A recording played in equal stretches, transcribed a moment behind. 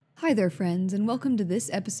Hi there, friends, and welcome to this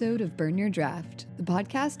episode of Burn Your Draft, the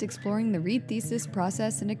podcast exploring the read thesis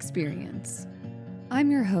process and experience. I'm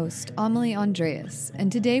your host, Amelie Andreas, and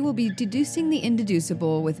today we'll be deducing the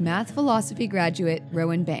indeducible with math philosophy graduate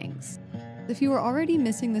Rowan Bangs. If you are already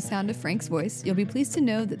missing the sound of Frank's voice, you'll be pleased to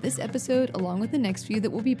know that this episode, along with the next few that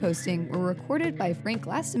we'll be posting, were recorded by Frank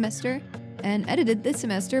last semester and edited this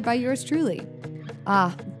semester by yours truly.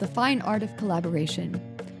 Ah, the fine art of collaboration.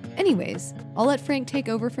 Anyways, I'll let Frank take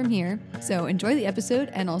over from here, so enjoy the episode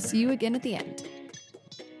and I'll see you again at the end.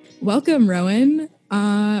 Welcome, Rowan.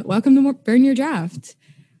 Welcome to Burn Your Draft.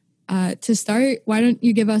 To start, why don't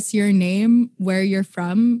you give us your name, where you're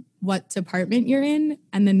from, what department you're in,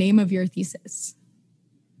 and the name of your thesis?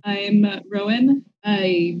 I'm Rowan.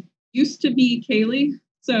 I used to be Kaylee,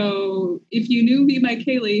 so if you knew me by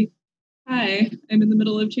Kaylee, hi, I'm in the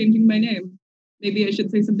middle of changing my name. Maybe I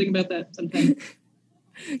should say something about that sometime.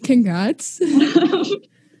 Congrats. I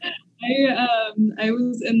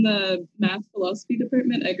was in the math philosophy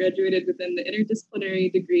department. I graduated within the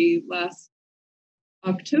interdisciplinary degree last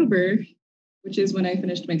October, which is when I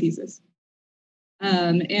finished my thesis.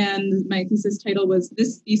 And my thesis title was,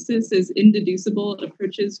 "This thesis is Indeducible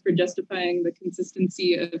Approaches for Justifying the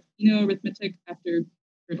Consistency of Peano Arithmetic After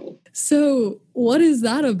Gödel." So what is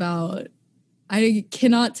that about? I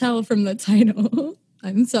cannot tell from the title.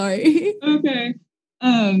 I'm sorry. Okay.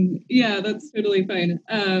 Yeah, that's totally fine.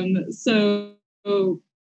 So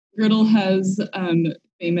Gödel has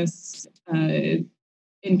famous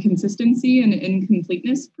inconsistency and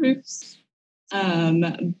incompleteness proofs,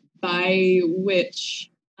 by which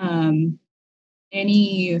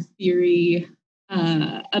any theory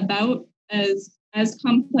about as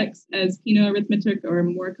complex as Peano arithmetic or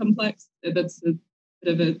more complex, that's a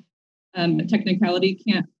bit of a technicality,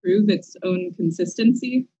 can't prove its own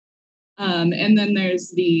consistency. And then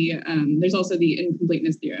there's also the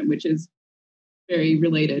incompleteness theorem, which is very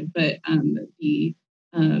related, but the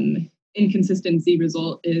inconsistency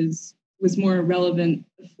result was more relevant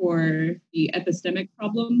for the epistemic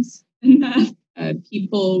problems in math.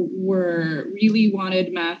 People really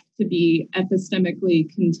wanted math to be epistemically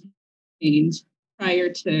contained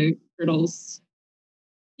prior to Gödel's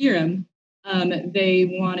theorem. They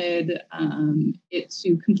wanted it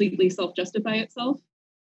to completely self-justify itself.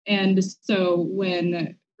 And so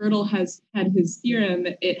when Gödel had his theorem,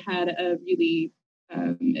 it had a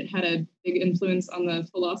big influence on the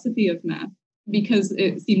philosophy of math, because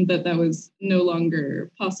it seemed that was no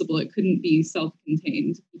longer possible. It couldn't be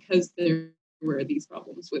self-contained because there were these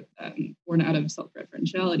problems with born out of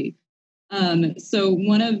self-referentiality. So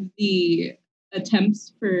one of the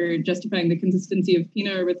attempts for justifying the consistency of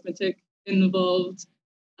Peano arithmetic involved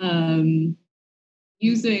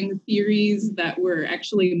using theories that were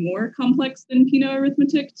actually more complex than Peano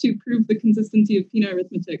arithmetic to prove the consistency of Peano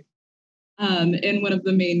arithmetic. And one of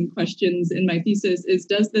the main questions in my thesis is,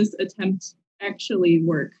 does this attempt actually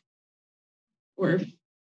work? Or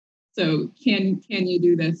so can you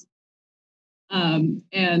do this? And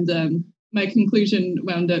my conclusion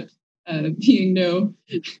wound up being no.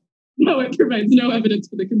 No, it provides no evidence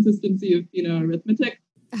for the consistency of Peano arithmetic.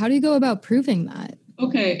 How do you go about proving that?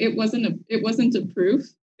 Okay, it wasn't a proof.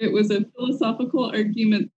 It was a philosophical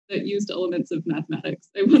argument that used elements of mathematics.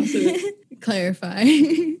 I want to clarify.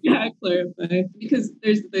 Yeah, clarify. Because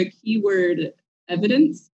there's the keyword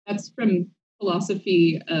evidence. That's from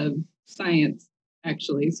philosophy of science,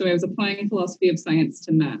 actually. So I was applying philosophy of science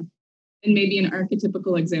to math. And maybe an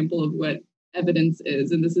archetypical example of what evidence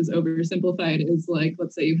is, and this is oversimplified, is like,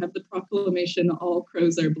 let's say you have the proclamation, "All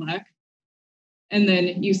crows are black." And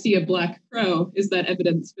then you see a black crow. Is that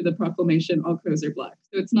evidence for the proclamation, "All crows are black"?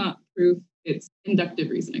 So it's not proof, it's inductive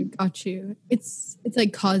reasoning. Got you. It's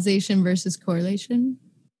like causation versus correlation?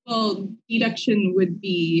 Well, deduction would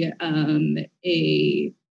be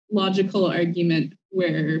a logical argument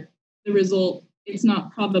where the result, it's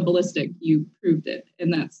not probabilistic, you proved it.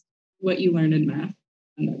 And that's what you learn in math.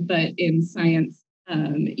 But in science,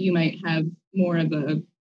 you might have more of a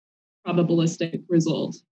probabilistic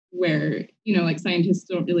result, where, like scientists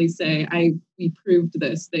don't really say, we proved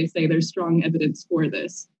this. They say there's strong evidence for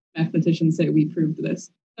this. Mathematicians say we proved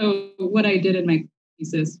this. So what I did in my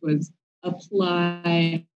thesis was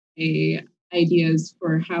apply ideas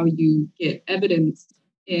for how you get evidence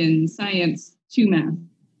in science to math.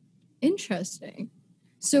 Interesting.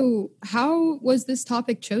 So how was this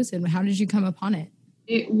topic chosen? How did you come upon it?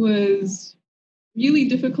 It was really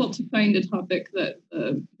difficult to find a topic that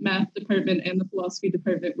the math department and the philosophy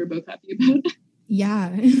department were both happy about.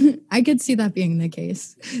 Yeah, I could see that being the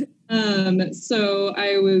case. So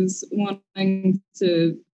I was wanting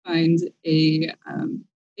to find a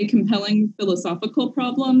compelling philosophical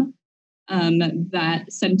problem that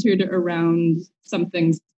centered around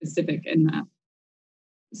something specific in math.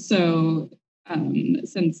 So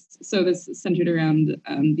this is centered around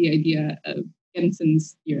the idea of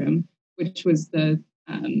Gensen's theorem, which was the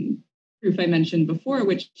proof I mentioned before,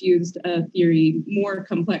 which used a theory more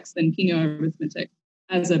complex than Pinot arithmetic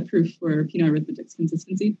as a proof for Pinot arithmetic's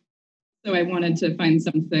consistency. So I wanted to find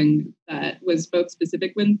something that was both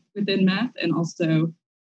specific within math and also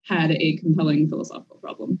had a compelling philosophical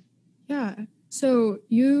problem. Yeah. So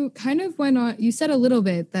you kind of went on, you said a little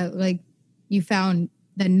bit that like you found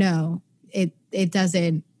that no, it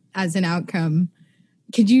doesn't as an outcome.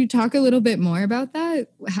 Could you talk a little bit more about that?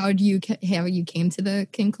 How you came to the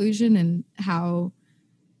conclusion and how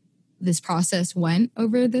this process went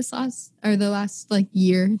over the last like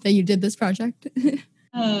year that you did this project?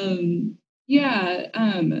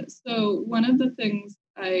 So one of the things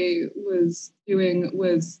I was doing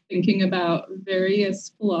was thinking about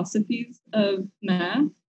various philosophies of math,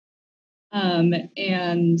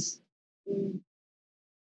 and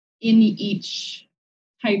in each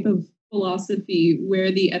type of philosophy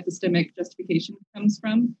where the epistemic justification comes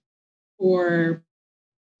from for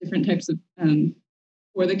different types of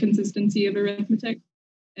for the consistency of arithmetic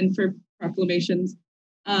and for proclamations.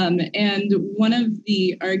 And one of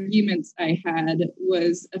the arguments I had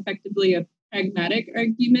was effectively a pragmatic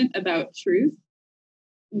argument about truth,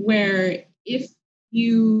 where if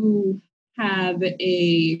you have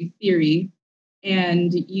a theory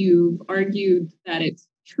and you've argued that it's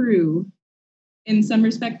true in some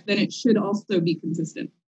respect, then it should also be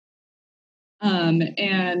consistent.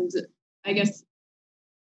 And I guess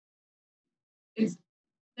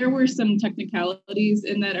there were some technicalities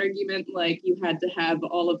in that argument, like you had to have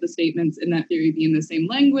all of the statements in that theory be in the same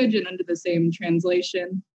language and under the same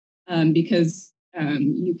translation, because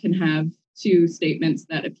you can have two statements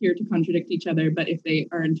that appear to contradict each other, but if they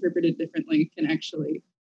are interpreted differently,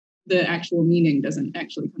 the actual meaning doesn't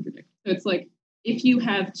actually contradict. So it's like, if you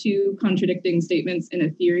have two contradicting statements in a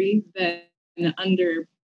theory, then under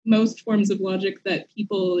most forms of logic that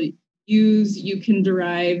people use, you can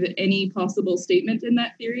derive any possible statement in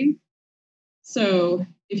that theory. So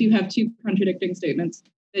if you have two contradicting statements,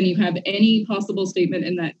 then you have any possible statement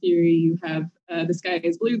in that theory. You have the sky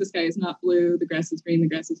is blue, the sky is not blue, the grass is green, the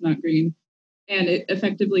grass is not green, and it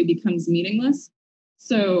effectively becomes meaningless.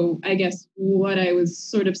 So I guess what I was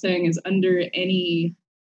sort of saying is, under any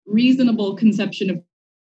reasonable conception of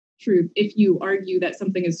truth, if you argue that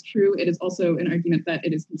something is true, it is also an argument that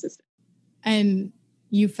it is consistent. And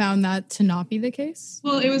you found that to not be the case?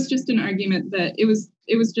 Well, it was just an argument that it was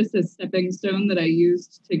just a stepping stone that I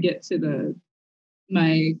used to get to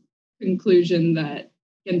my conclusion that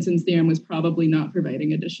Gensen's theorem was probably not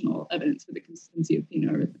providing additional evidence for the consistency of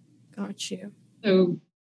Pinot arithmetic. Got you. So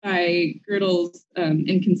by Gödel's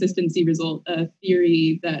inconsistency result, a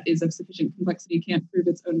theory that is of sufficient complexity can't prove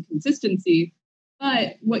its own consistency.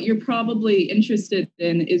 But what you're probably interested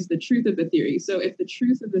in is the truth of the theory. So if the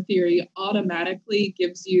truth of the theory automatically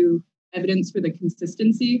gives you evidence for the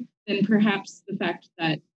consistency, then perhaps the fact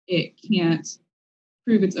that it can't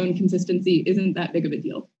prove its own consistency isn't that big of a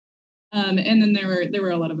deal. And then there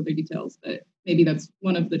were a lot of other details, but maybe that's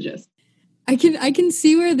one of the gist. I can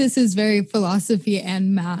see where this is very philosophy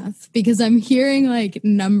and math, because I'm hearing like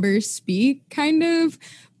numbers speak kind of,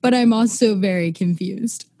 but I'm also very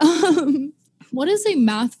confused. What does a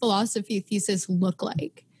math philosophy thesis look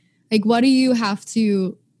like? Like, what do you have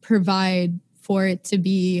to provide for it to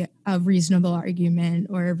be a reasonable argument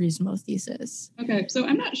or a reasonable thesis? Okay, so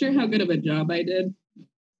I'm not sure how good of a job I did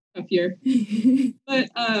up here, but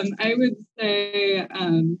I would say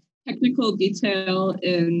technical detail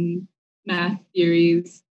in math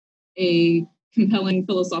theories, a compelling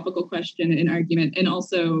philosophical question and argument, and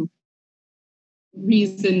also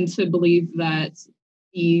reason to believe that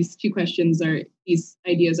these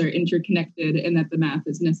ideas are interconnected and that the math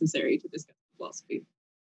is necessary to discuss philosophy,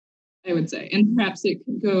 I would say. And perhaps it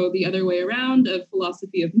could go the other way around, of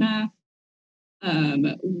philosophy of math,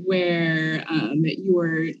 where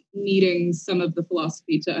you're needing some of the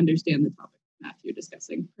philosophy to understand the topic of math you're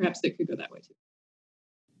discussing. Perhaps it could go that way too.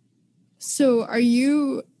 So are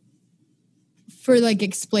you, for like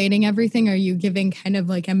explaining everything, are you giving kind of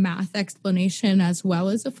like a math explanation as well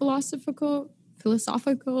as a philosophical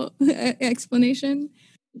explanation?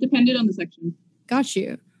 It depended on the section. Got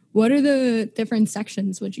you. What are the different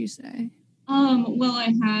sections, would you say? Well,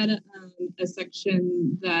 I had a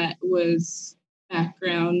section that was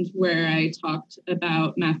background, where I talked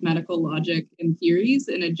about mathematical logic and theories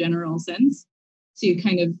in a general sense, to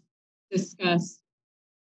kind of discuss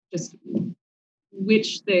just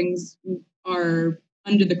which things are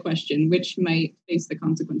under the question, which might face the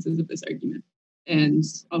consequences of this argument, and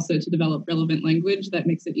also to develop relevant language that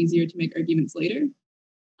makes it easier to make arguments later.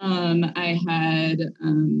 I had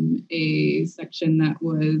a section that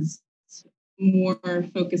was more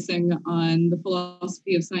focusing on the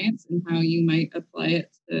philosophy of science and how you might apply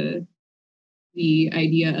it to the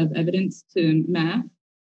idea of evidence to math.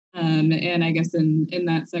 And I guess in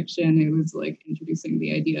that section, it was like introducing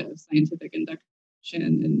the idea of scientific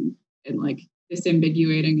induction and like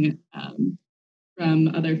disambiguating it from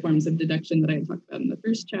other forms of deduction that I talked about in the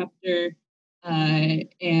first chapter.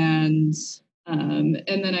 And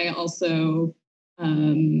then I also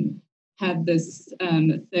had this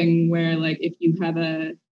thing where, like, if you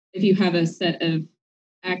have a set of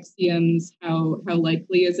axioms, how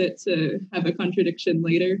likely is it to have a contradiction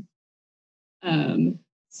later?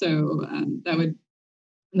 So that would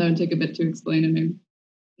take a bit to explain, and I'm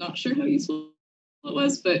not sure how useful it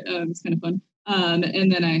was, but it's kind of fun.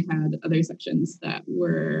 And then I had other sections that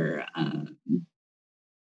were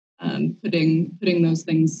putting those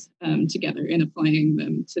things together and applying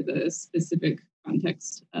them to the specific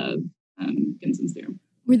context of Ginson's theorem.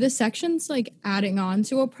 Were the sections like adding on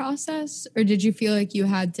to a process, or did you feel like you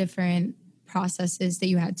had different processes that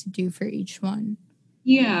you had to do for each one?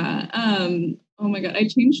 Yeah. Oh my God. I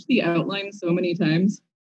changed the outline so many times.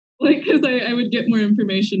 Like, because I would get more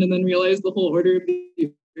information and then realize the whole order of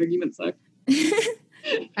the argument sucked.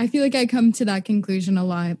 I feel like I come to that conclusion a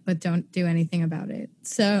lot, but don't do anything about it.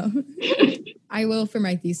 So I will for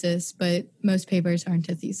my thesis, but most papers aren't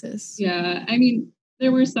a thesis. Yeah. I mean,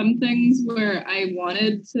 there were some things where I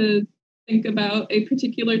wanted to think about a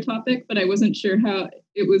particular topic, but I wasn't sure how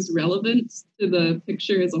it was relevant to the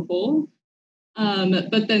picture as a whole.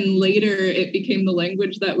 But then later it became the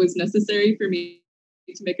language that was necessary for me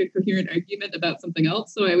to make a coherent argument about something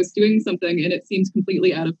else. So I was doing something and it seemed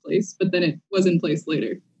completely out of place, but then it was in place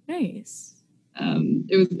later. Nice.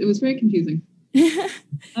 It was very confusing.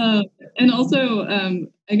 And also,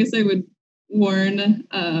 I guess I would warn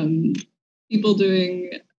people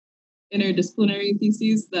doing interdisciplinary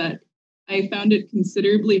theses that I found it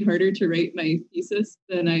considerably harder to write my thesis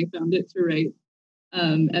than I found it to write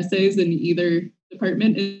essays in either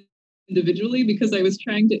department individually, because I was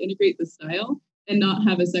trying to integrate the style and not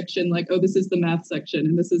have a section like, oh, this is the math section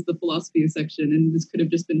and this is the philosophy section and this could have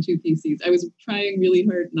just been two theses. I was trying really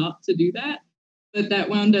hard not to do that, but that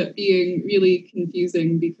wound up being really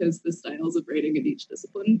confusing because the styles of writing in each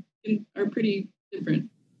discipline are pretty different.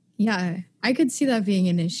 Yeah, I could see that being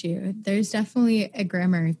an issue. There's definitely a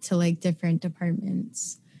grammar to like different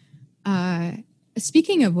departments.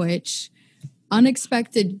 Speaking of which,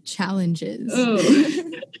 unexpected challenges.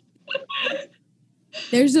 Oh.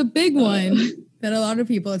 There's a big one that a lot of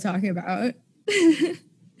people are talking about.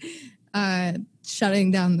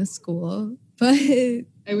 Shutting down the school. But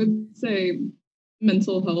I would say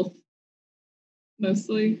mental health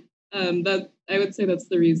mostly. That I would say that's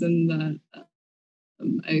the reason that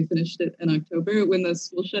I finished it in October. When the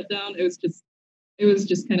school shut down, it was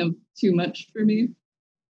just kind of too much for me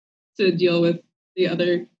to deal with the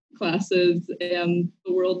other classes and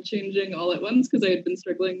the world changing all at once, because I had been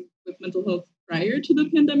struggling with mental health prior to the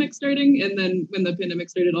pandemic starting, and then when the pandemic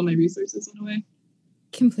started, all my resources went away.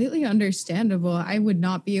 Completely understandable. I would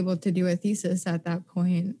not be able to do a thesis at that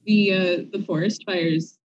point. The forest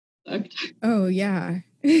fires sucked. Oh yeah.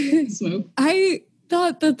 Smoke. I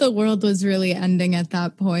thought that the world was really ending at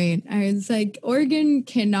that point. I was like, Oregon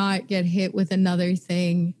cannot get hit with another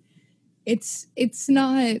thing. It's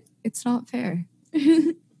not fair.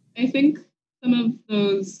 I think some of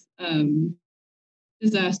those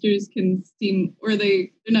disasters can seem, or they're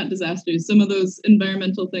not disasters. Some of those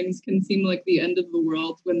environmental things can seem like the end of the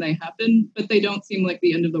world when they happen, but they don't seem like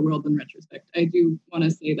the end of the world in retrospect. I do want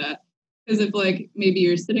to say that. Because if, like, maybe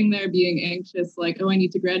you're sitting there being anxious, like, oh, I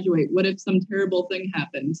need to graduate. What if some terrible thing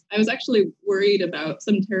happens? I was actually worried about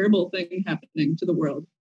some terrible thing happening to the world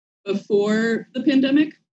before the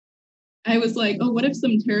pandemic. I was like, oh, what if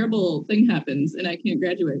some terrible thing happens and I can't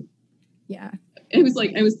graduate? Yeah. It was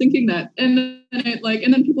like, I was thinking that. And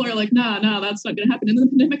then people are like, nah, that's not going to happen. And then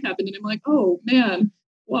the pandemic happened. And I'm like, oh, man,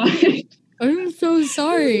 why? I'm so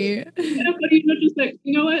sorry. But just like,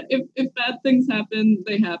 you know what? If bad things happen,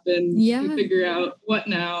 they happen. Yeah. You figure out what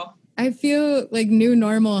now. I feel like new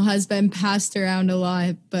normal has been passed around a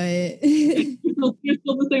lot, but you're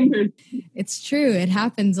still the same person. It's true. It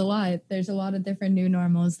happens a lot. There's a lot of different new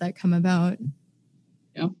normals that come about.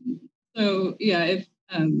 Yeah. So yeah, if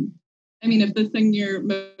the thing you're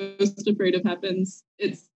most afraid of happens,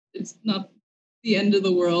 it's not the end of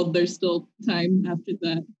the world. There's still time after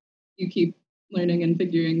that. You keep learning and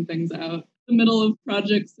figuring things out. the middle of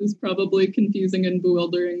projects is probably confusing and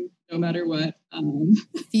bewildering no matter what.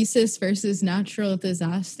 Thesis versus natural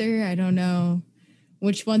disaster. I don't know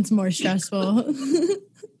which one's more stressful.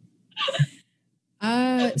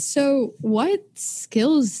 So what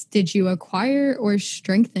skills did you acquire or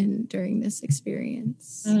strengthen during this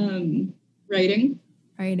experience? Writing.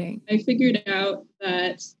 I figured out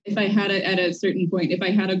that if I had at a certain point, if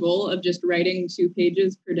I had a goal of just writing 2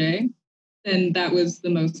 pages per day, then that was the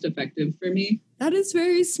most effective for me. That is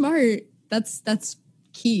very smart. That's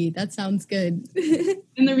key. That sounds good.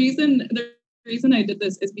 And the reason I did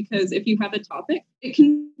this is because if you have a topic, it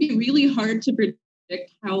can be really hard to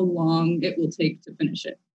predict how long it will take to finish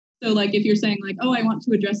it. So like if you're saying like, oh, I want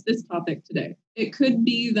to address this topic today, it could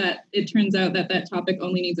be that it turns out that that topic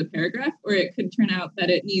only needs a paragraph, or it could turn out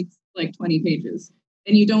that it needs like 20 pages.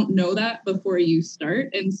 And you don't know that before you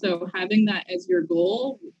start. And so having that as your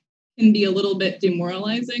goal can be a little bit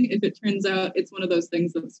demoralizing if it turns out it's one of those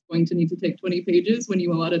things that's going to need to take 20 pages when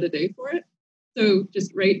you allotted a day for it. So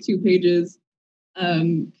just write 2 pages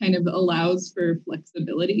kind of allows for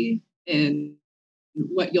flexibility in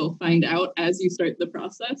what you'll find out as you start the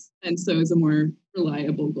process. And so is a more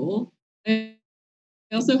reliable goal. I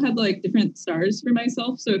also had like different stars for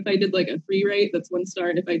myself. So if I did like a free write, that's 1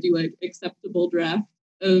 star. If I do like acceptable draft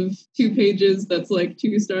of 2 pages, that's like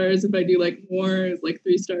 2 stars. If I do like more, it's like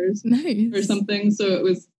 3 stars. Nice. Or something. So it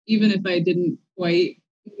was, even if I didn't quite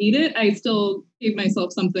need it, I still gave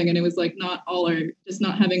myself something. And it was like not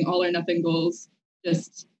having all or nothing goals,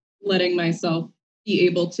 just letting myself be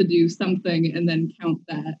able to do something and then count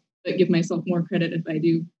that, but give myself more credit if I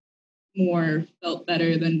do more, felt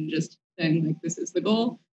better than just saying like, this is the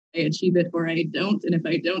goal, I achieve it or I don't. And if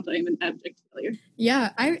I don't, I'm an abject failure.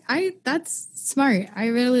 Yeah, I that's smart. I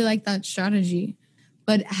really like that strategy.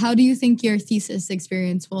 But how do you think your thesis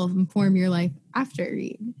experience will inform your life after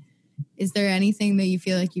Reed? Is there anything that you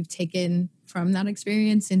feel like you've taken from that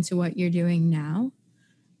experience into what you're doing now?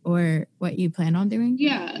 Or what you plan on doing?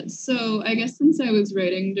 Yeah, so I guess since I was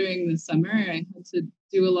writing during the summer, I had to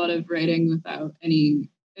do a lot of writing without any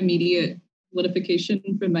immediate notification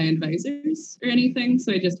from my advisors or anything.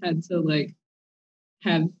 So I just had to like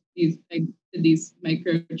I did these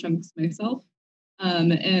micro chunks myself.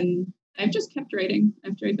 And I've just kept writing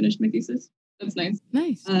after I finished my thesis. That's nice.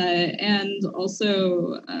 Nice. And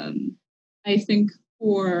also, I think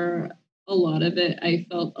for a lot of it, I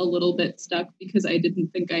felt a little bit stuck because I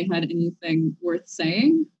didn't think I had anything worth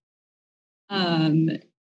saying. And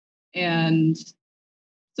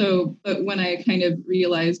so, but when I kind of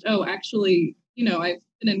realized, oh, actually, I've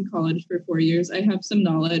been in college for 4 years. I have some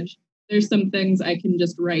knowledge. There's some things I can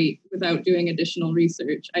just write without doing additional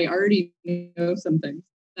research. I already know some things.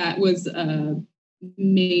 That was a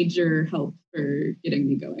major help for getting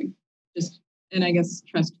me going. And I guess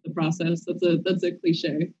trust the process. That's a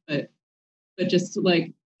cliche, but just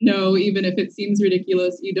like, no, even if it seems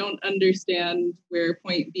ridiculous, you don't understand where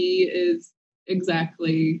point B is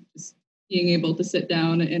exactly. Just being able to sit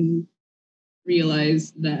down and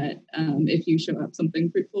realize that if you show up,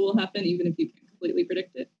 something fruitful will happen, even if you can't completely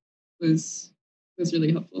predict it, was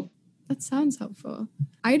really helpful. That sounds helpful.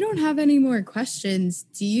 I don't have any more questions.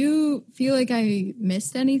 Do you feel like I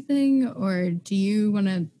missed anything, or do you want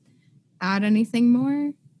to add anything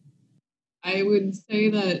more? I would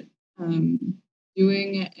say that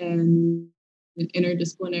doing an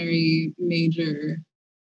interdisciplinary major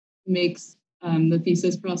makes the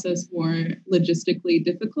thesis process more logistically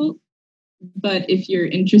difficult. But if you're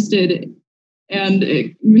interested, and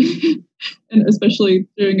especially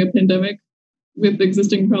during a pandemic with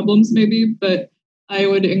existing problems, maybe, but I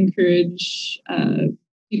would encourage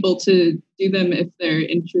people to do them if they're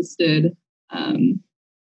interested,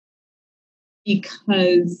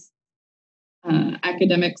 because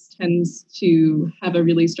academics tends to have a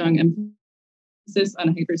really strong emphasis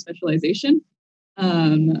on hyperspecialization.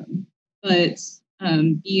 But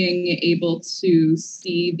being able to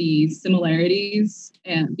see the similarities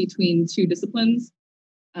between 2 disciplines,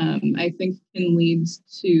 I think can lead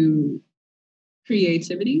to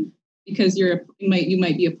creativity, because you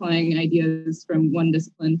might be applying ideas from one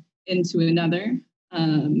discipline into another.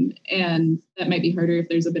 And that might be harder if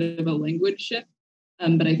there's a bit of a language shift.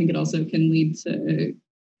 But I think it also can lead to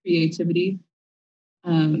creativity.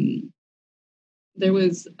 There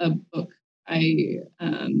was a book I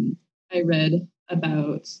read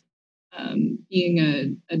about being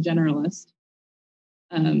a generalist,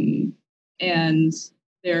 and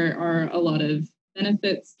there are a lot of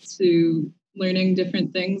benefits to learning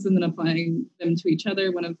different things and then applying them to each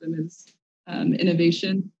other. One of them is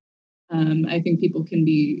innovation. I think people can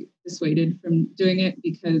be dissuaded from doing it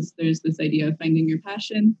because there's this idea of finding your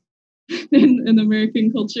passion. in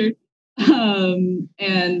American culture.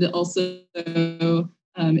 And also,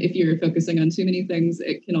 if you're focusing on too many things,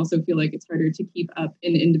 it can also feel like it's harder to keep up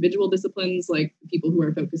in individual disciplines. Like people who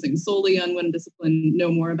are focusing solely on one discipline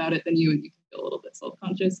know more about it than you, and you can feel a little bit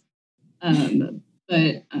self-conscious.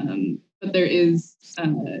 But there is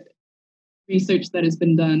research that has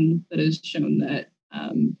been done that has shown that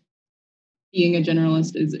being a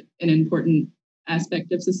generalist is an important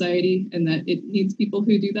aspect of society, and that it needs people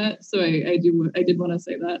who do that. So I did want to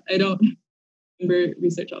say that. I don't remember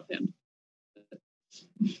research offhand.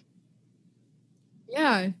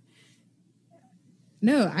 Yeah.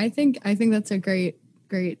 No, I think that's a great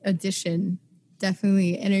addition.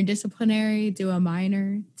 Definitely interdisciplinary, do a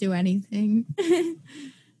minor, do anything.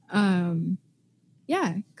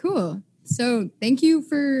 Yeah, cool. So thank you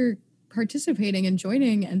for participating and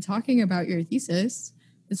joining and talking about your thesis.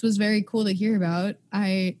 This was very cool to hear about.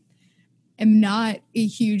 I am not a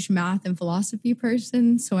huge math and philosophy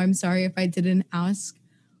person, so I'm sorry if I didn't ask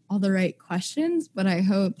all the right questions, but I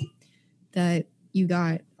hope that you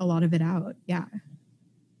got a lot of it out. Yeah.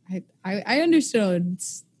 I understood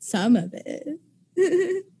some of it.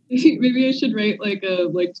 Maybe I should write like a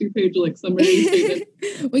 2-page summary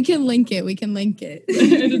statement. We can link it.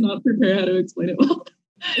 I did not prepare how to explain it well.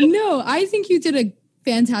 No, I think you did a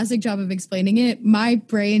fantastic job of explaining it. My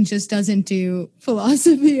brain just doesn't do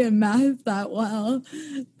philosophy and math that well,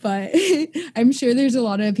 but I'm sure there's a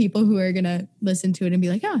lot of people who are going to listen to it and be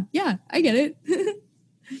like, yeah, I get it.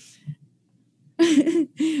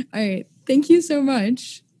 All right. Thank you so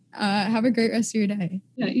much. Have a great rest of your day.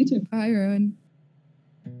 Yeah, you too. Bye, Rowan.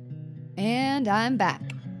 And I'm back.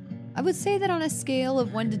 I would say that on a scale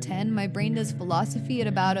of 1 to 10, my brain does philosophy at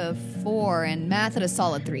about a 4 and math at a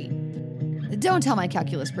solid 3. Don't tell my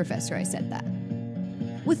calculus professor I said that.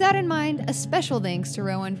 With that in mind, a special thanks to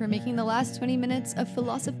Rowan for making the last 20 minutes of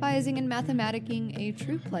philosophizing and mathematicking a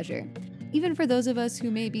true pleasure, even for those of us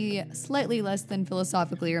who may be slightly less than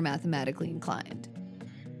philosophically or mathematically inclined.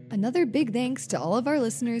 Another big thanks to all of our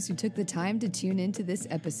listeners who took the time to tune into this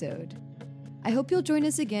episode. I hope you'll join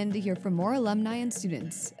us again to hear from more alumni and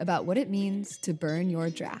students about what it means to burn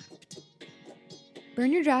your draft.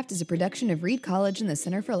 Burn Your Draft is a production of Reed College and the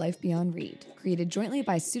Center for Life Beyond Reed, created jointly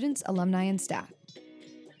by students, alumni, and staff.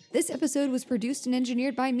 This episode was produced and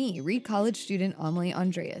engineered by me, Reed College student Amelie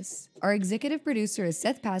Andreas. Our executive producer is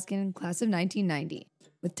Seth Paskin, class of 1990,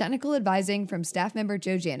 with technical advising from staff member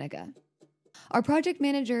Joe Janica. Our project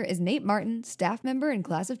manager is Nate Martin, staff member and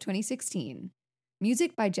class of 2016.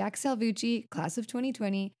 Music by Jack Salvucci, class of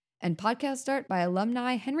 2020, and podcast art by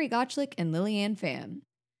alumni Henry Gottschlick and Lillian Pham.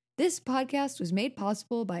 This podcast was made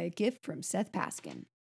possible by a gift from Seth Paskin.